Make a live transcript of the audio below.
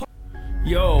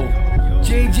Yo,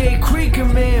 JayJ Creeker,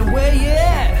 man, where you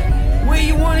at? Where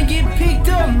you wanna get picked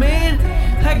up, man?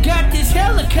 I got this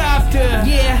helicopter.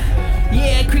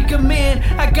 Yeah, Creeker, man,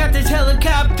 I got this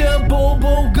helicopter.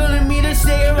 Bobo gonna meet us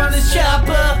there on the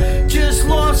chopper.